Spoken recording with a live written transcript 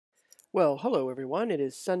Well, hello everyone. It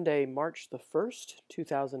is Sunday, March the 1st,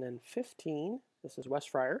 2015. This is Wes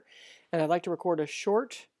Fryer, and I'd like to record a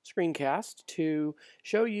short screencast to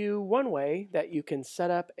show you one way that you can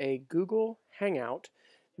set up a Google Hangout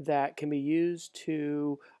that can be used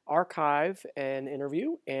to archive an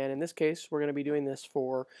interview. And in this case, we're going to be doing this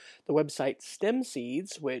for the website STEM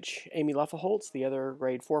Seeds, which Amy Leffelholtz, the other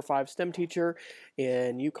grade 4 or 5 STEM teacher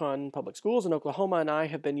in Yukon Public Schools in Oklahoma, and I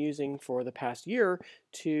have been using for the past year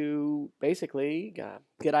to basically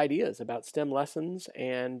get ideas about STEM lessons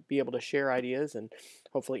and be able to share ideas and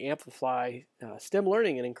hopefully amplify STEM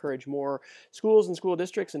learning and encourage more schools and school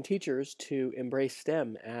districts and teachers to embrace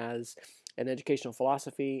STEM as an educational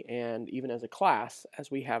philosophy and even as a class as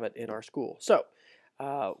we have it in our school. So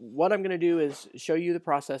what I'm going to do is show you the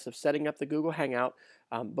process of setting up the Google Hangout.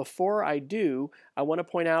 Before I do, I want to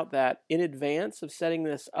point out that in advance of setting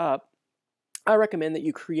this up, I recommend that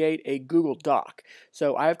you create a Google Doc.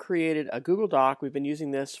 So I've created a Google Doc. We've been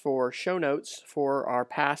using this for show notes for our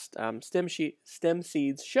past STEM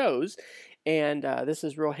Seeds shows, and this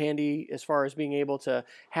is real handy as far as being able to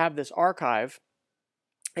have this archive,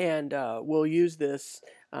 and we'll use this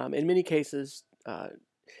in many cases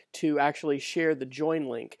to actually share the join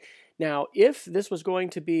link. Now, if this was going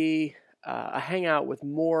to be a Hangout with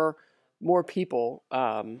more people,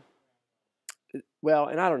 well,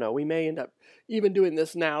 and I don't know, we may end up even doing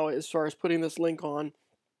this now as far as putting this link on.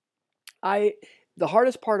 The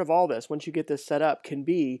hardest part of all this, once you get this set up, can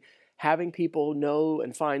be having people know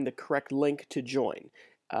and find the correct link to join.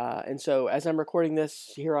 And so as I'm recording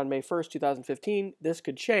this here on May 1st, 2015, this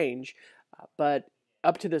could change, but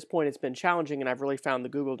up to this point it's been challenging, and I've really found the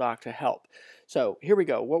Google Doc to help. So here we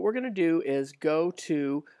go. What we're going to do is go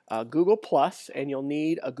to Google Plus, and you'll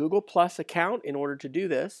need a Google Plus account in order to do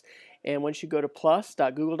this. And once you go to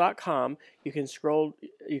plus.google.com, you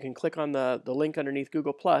can click on the link underneath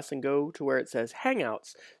Google Plus and go to where it says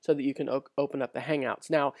Hangouts so that you can open up the Hangouts.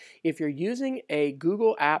 Now, if you're using a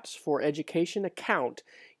Google Apps for Education account,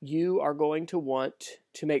 you are going to want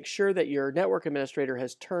to make sure that your network administrator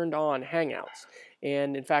has turned on Hangouts.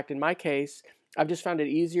 And in fact, in my case, I've just found it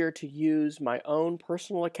easier to use my own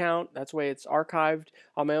personal account. That's the way it's archived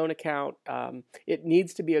on my own account. It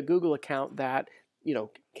needs to be a Google account that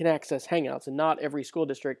can access Hangouts, and not every school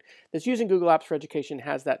district that's using Google Apps for Education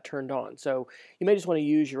has that turned on. So you may just want to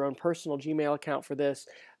use your own personal Gmail account for this.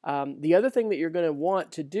 The other thing that you're going to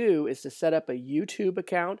want to do is to set up a YouTube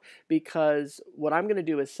account, because what I'm going to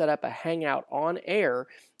do is set up a Hangout on air,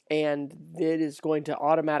 and it is going to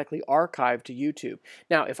automatically archive to YouTube.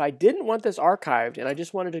 Now, if I didn't want this archived and I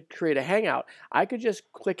just wanted to create a Hangout, I could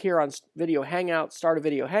just click here on Video Hangout, Start a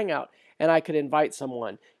Video Hangout, and I could invite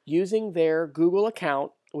someone using their Google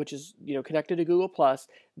account, which is connected to Google Plus.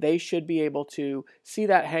 They should be able to see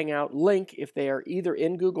that Hangout link if they are either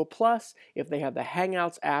in Google Plus, if they have the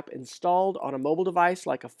Hangouts app installed on a mobile device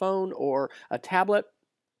like a phone or a tablet,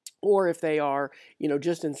 or if they are,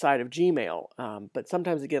 just inside of Gmail. But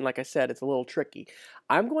sometimes, again, like I said, it's a little tricky.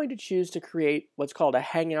 I'm going to choose to create what's called a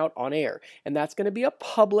Hangout on Air, and that's going to be a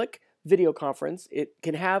public video conference. It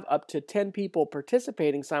can have up to 10 people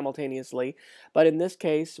participating simultaneously, but in this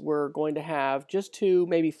case, we're going to have just 2,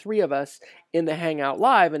 maybe 3 of us in the Hangout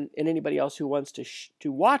live, and anybody else who wants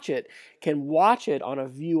to watch it can watch it on a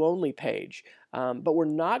view-only page. But we're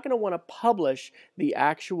not going to want to publish the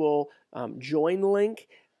actual join link,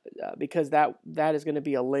 because that is going to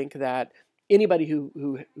be a link that anybody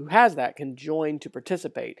who has that can join to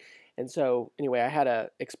participate. And so anyway, I had an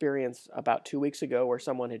experience about 2 weeks ago where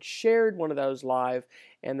someone had shared one of those live,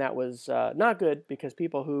 and that was not good, because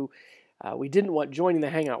people who we didn't want joining the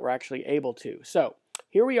Hangout were actually able to. So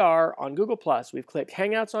here we are on Google Plus. We've clicked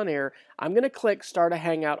Hangouts on Air. I'm going to click Start a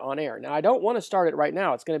Hangout on Air. Now, I don't want to start it right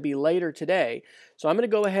now. It's going to be later today. So I'm going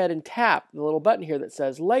to go ahead and tap the little button here that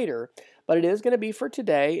says Later, but it is going to be for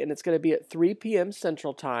today, and it's going to be at 3 p.m.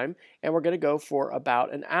 Central Time, and we're going to go for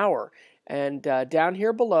about an hour. And down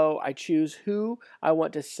here below, I choose who I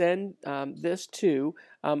want to send this to.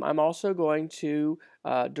 I'm also going to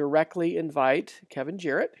directly invite Kevin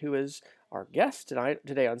Jarrett, who is our guest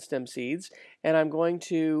today on STEM Seeds, and I'm going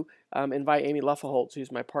to invite Amy Leffelholtz,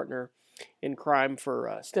 who's my partner in crime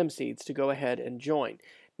for STEM Seeds, to go ahead and join.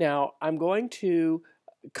 Now, I'm going to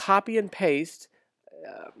copy and paste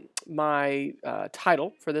my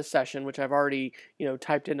title for this session, which I've already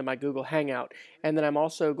typed into my Google Hangout, and then I'm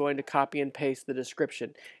also going to copy and paste the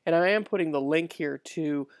description. And I am putting the link here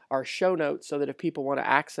to our show notes so that if people want to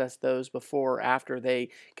access those before or after, they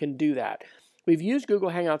can do that. we've used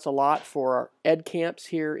Google Hangouts a lot for our ed camps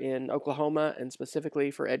here in Oklahoma, and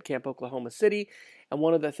specifically for Ed Camp Oklahoma City. And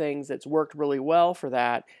one of the things that's worked really well for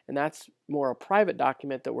that, and that's more a private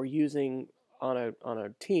document that we're using on a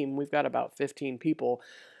team. We've got about 15 people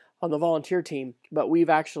on the volunteer team, but we've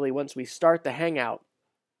actually, once we start the Hangout,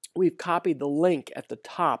 we've copied the link at the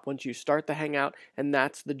top once you start the Hangout, and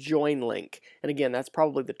that's the join link. And again, that's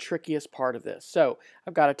probably the trickiest part of this. So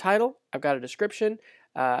I've got a title, I've got a description.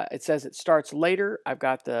 It says it starts later. I've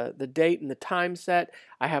got the date and the time set.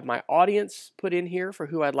 I have my audience put in here for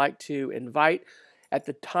who I'd like to invite. At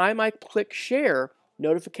the time I click share,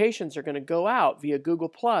 notifications are going to go out via Google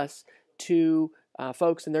Plus to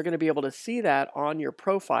folks, and they're going to be able to see that on your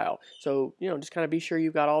profile. So, just kind of be sure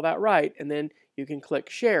you've got all that right, and then you can click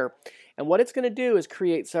share. And what it's going to do is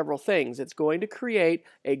create several things. It's going to create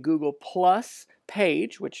a Google Plus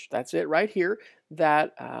page, which that's it right here,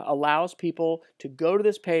 that allows people to go to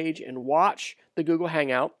this page and watch the Google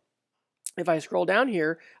Hangout. If I scroll down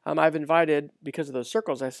here, I've invited, because of those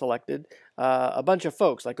circles I selected, a bunch of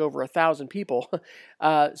folks, like over 1,000 people.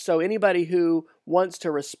 So anybody who wants to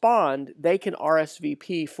respond, they can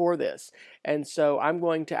RSVP for this. And so I'm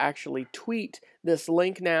going to actually tweet this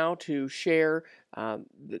link now to share,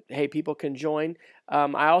 hey, people can join.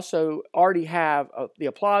 I also already have the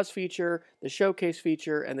applause feature, the showcase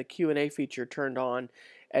feature, and the Q&A feature turned on.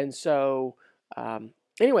 And so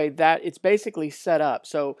anyway, that it's basically set up.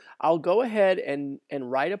 So I'll go ahead and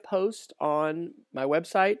write a post on my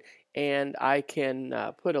website, and I can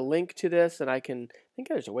put a link to this, and I think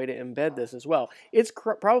there's a way to embed this as well. It's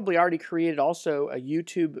probably already created also a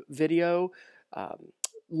YouTube video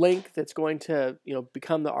link that's going to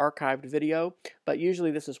become the archived video, but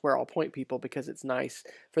usually this is where I'll point people because it's nice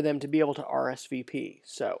for them to be able to RSVP.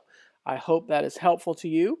 So I hope that is helpful to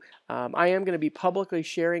you. I am going to be publicly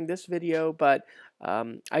sharing this video, but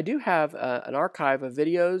I do have an archive of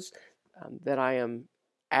videos that I am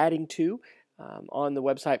adding to on the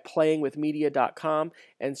website playingwithmedia.com,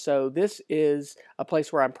 and so this is a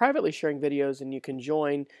place where I'm privately sharing videos, and you can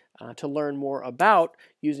join to learn more about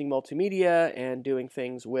using multimedia and doing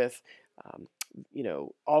things with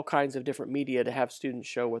all kinds of different media to have students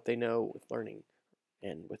show what they know with learning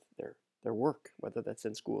and with their work, whether that's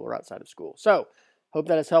in school or outside of school. So hope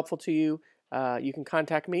that is helpful to you. You can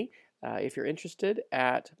contact me if you're interested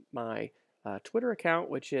at my Twitter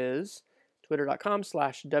account, which is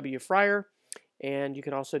twitter.com/wfryer. And you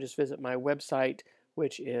can also just visit my website,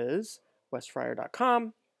 which is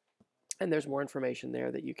wesfryer.com. And there's more information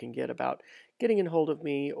there that you can get about getting in hold of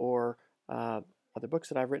me or other books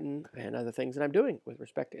that I've written and other things that I'm doing with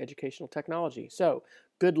respect to educational technology. So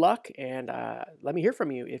good luck, and let me hear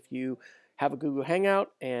from you if you have a Google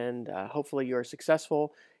Hangout, and hopefully you're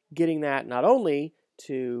successful getting that not only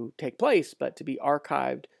to take place, but to be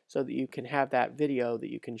archived so that you can have that video that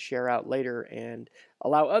you can share out later and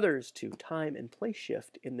allow others to time and place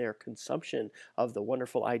shift in their consumption of the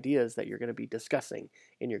wonderful ideas that you're going to be discussing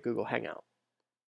in your Google Hangout.